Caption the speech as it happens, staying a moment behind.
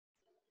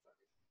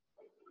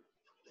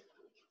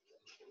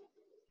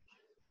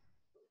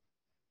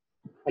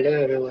Hello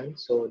everyone.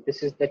 So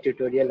this is the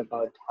tutorial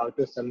about how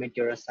to submit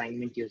your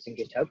assignment using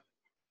GitHub.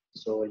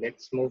 So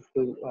let's move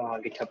to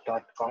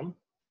github.com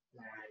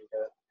and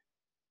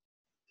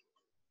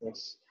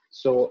yes.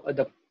 So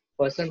the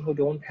person who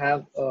don't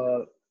have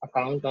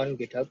account on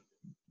GitHub,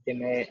 they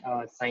may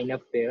sign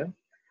up there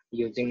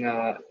using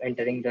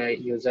entering the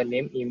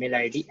username, email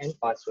ID, and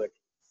password.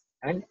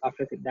 And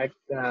after that,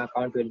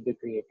 account will be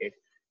created.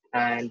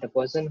 And the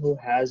person who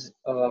has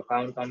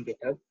account on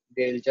GitHub,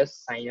 they will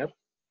just sign up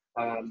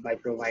by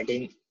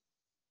providing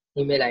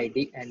email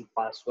ID and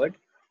password.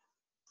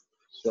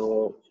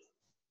 So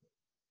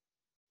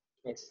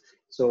yes,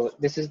 so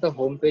this is the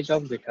home page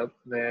of GitHub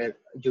where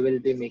you will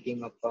be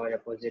making up a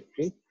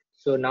repository.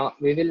 So now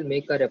we will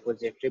make a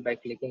repository by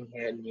clicking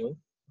here new.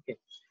 Okay,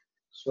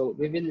 so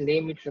we will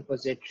name it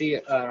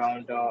repository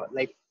around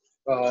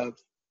uh,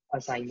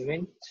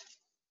 assignment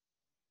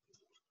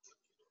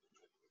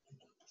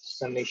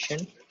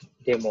submission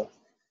demo.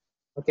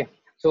 Okay,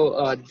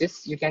 so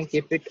this you can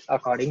keep it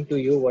according to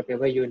you,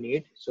 whatever you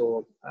need.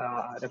 So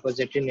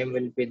repository name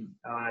will be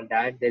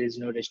that, there is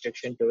no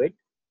restriction to it.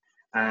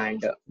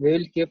 And we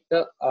will keep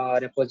the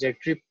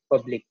repository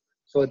public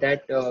so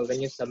that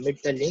when you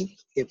submit the link,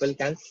 people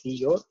can see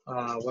your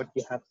what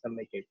you have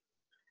submitted.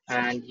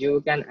 And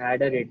you can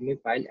add a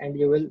readme file and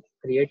you will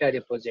create a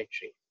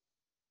repository.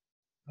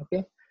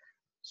 Okay,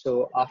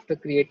 so after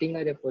creating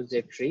a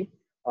repository,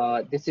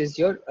 this is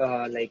your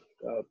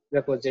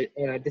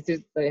repository. This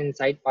is the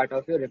inside part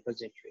of your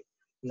repository.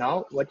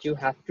 Now what you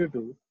have to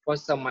do for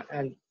some,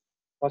 and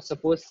for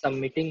suppose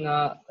submitting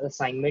a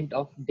assignment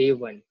of day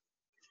one.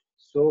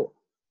 So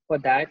for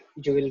that,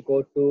 you will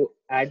go to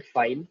add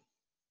file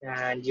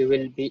and you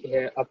will be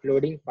here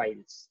uploading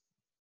files.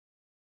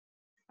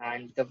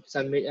 And the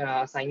submit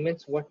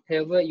assignments,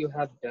 whatever you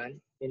have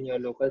done in your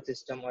local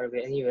system or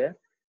anywhere.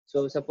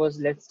 So suppose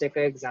let's take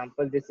an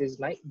example. This is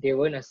my day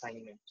one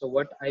assignment. So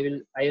what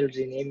I'll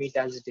rename it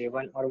as day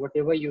one or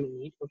whatever you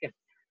need. Okay.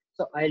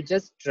 So I'll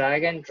just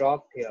drag and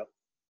drop here.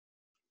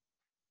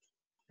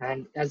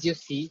 And as you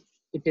see,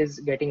 it is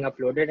getting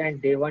uploaded,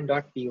 and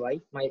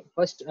day1.py, my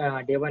first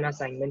day one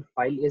assignment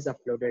file is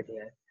uploaded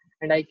here.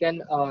 And I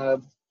can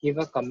give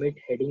a commit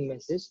heading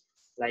message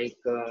like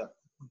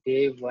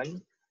day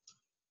one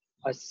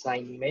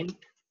assignment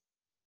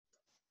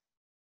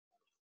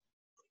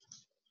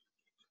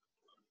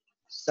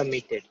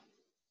submitted.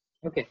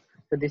 Okay,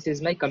 so this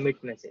is my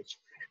commit message.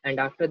 And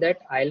after that,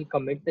 I'll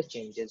commit the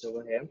changes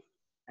over here.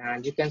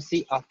 And you can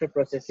see after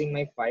processing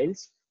my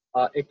files,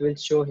 it will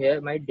show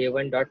here my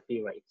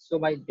day1.py. So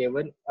my day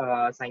one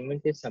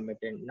assignment is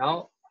submitted.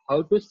 Now,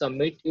 how to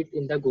submit it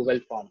in the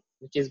Google form,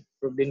 which is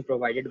been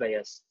provided by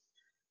us.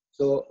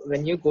 So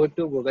when you go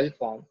to Google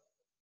form,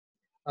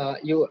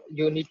 you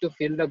need to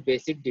fill the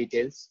basic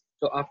details.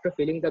 So after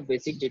filling the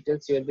basic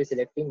details, you will be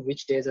selecting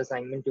which day's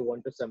assignment you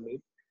want to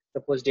submit.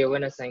 Suppose day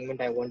one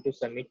assignment I want to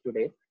submit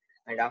today.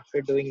 And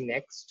after doing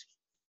next,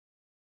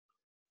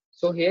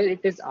 so here it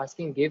is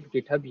asking give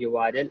GitHub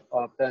URL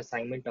of the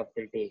assignment of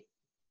the day.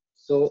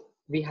 So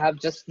we have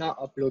just now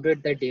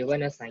uploaded the day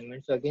one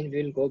assignment. So again,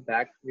 we will go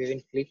back, we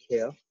will click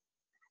here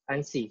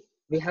and see,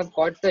 we have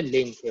got the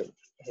link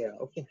here.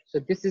 Okay, so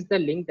this is the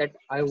link that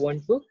I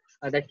want to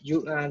that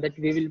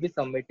we will be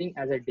submitting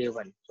as a day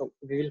one. So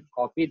we will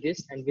copy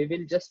this and we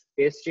will just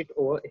paste it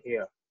over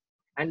here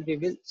and we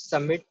will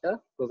submit the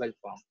Google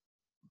form.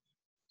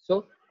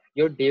 So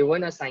your day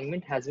one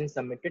assignment has been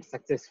submitted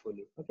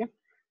successfully. Okay,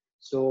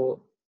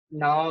 so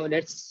now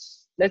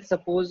let's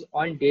suppose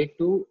on day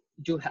two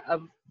you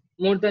have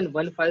more than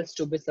one files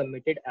to be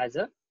submitted as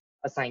a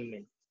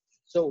assignment.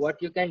 So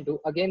what you can do,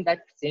 again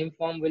that same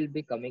form will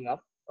be coming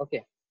up.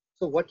 Okay,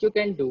 so what you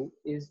can do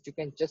is you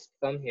can just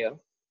come here.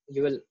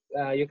 You will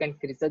you can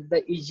create,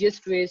 the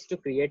easiest way is to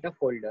create a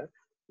folder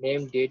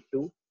named day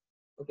two.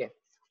 Okay,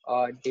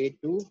 day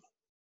two.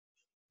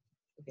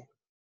 Okay,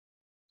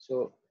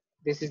 so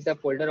this is the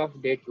folder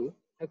of day two.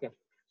 Okay,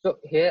 so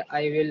here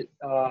I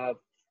will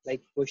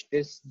like push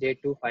this day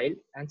two file,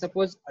 and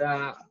suppose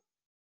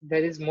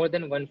there is more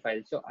than one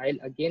file, so I'll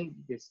again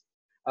this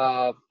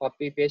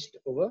copy paste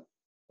over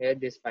here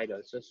this file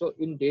also. So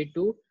in day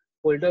two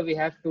folder we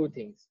have two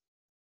things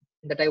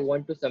that I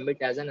want to submit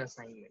as an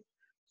assignment.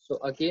 So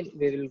again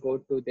we will go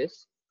to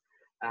this,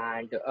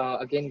 and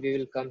again we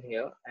will come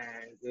here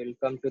and we will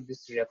come to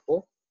this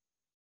repo.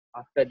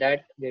 After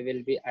that, we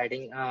will be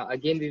adding,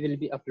 again, we will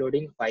be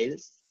uploading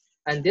files.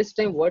 And this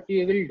time what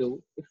we will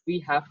do, if we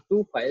have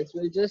two files,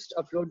 we'll just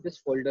upload this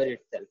folder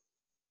itself.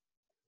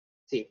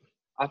 See,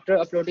 after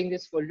uploading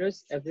these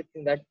folders,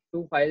 everything, that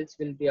two files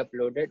will be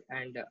uploaded,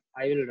 and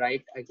I will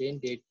write again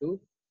day two,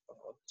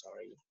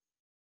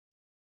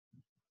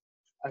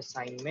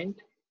 assignment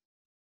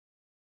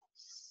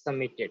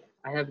submitted.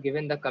 I have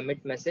given the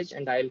commit message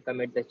and I will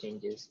commit the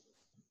changes.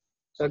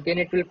 So again,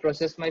 it will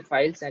process my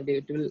files and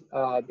it will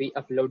be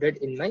uploaded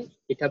in my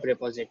GitHub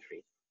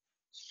repository.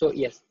 So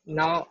yes,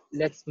 now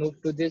let's move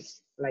to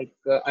this, like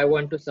I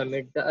want to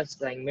submit the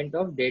assignment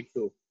of day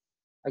two.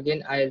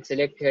 Again, I'll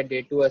select here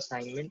day two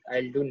assignment.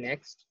 I'll do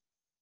next.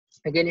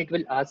 Again, it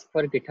will ask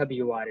for GitHub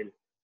URL.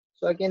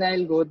 So again,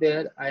 I'll go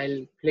there,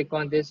 I'll click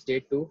on this day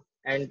 2,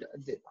 and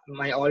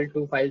my all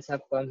 2 files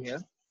have come here.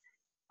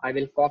 I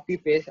will copy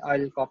paste,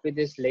 I'll copy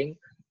this link,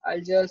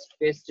 I'll just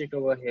paste it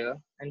over here,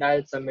 and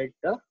I'll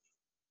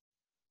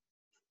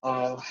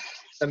uh,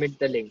 submit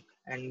the link,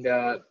 and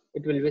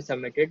it will be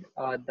submitted.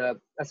 The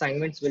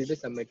assignments will be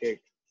submitted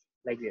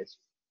like this.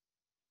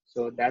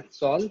 So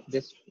that's all.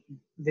 This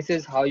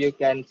is how you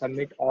can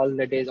submit all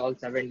the days, all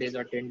 7 days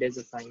or 10 days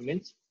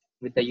assignments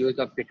with the use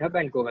of GitHub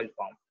and Google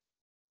Form.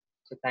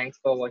 So thanks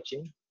for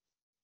watching.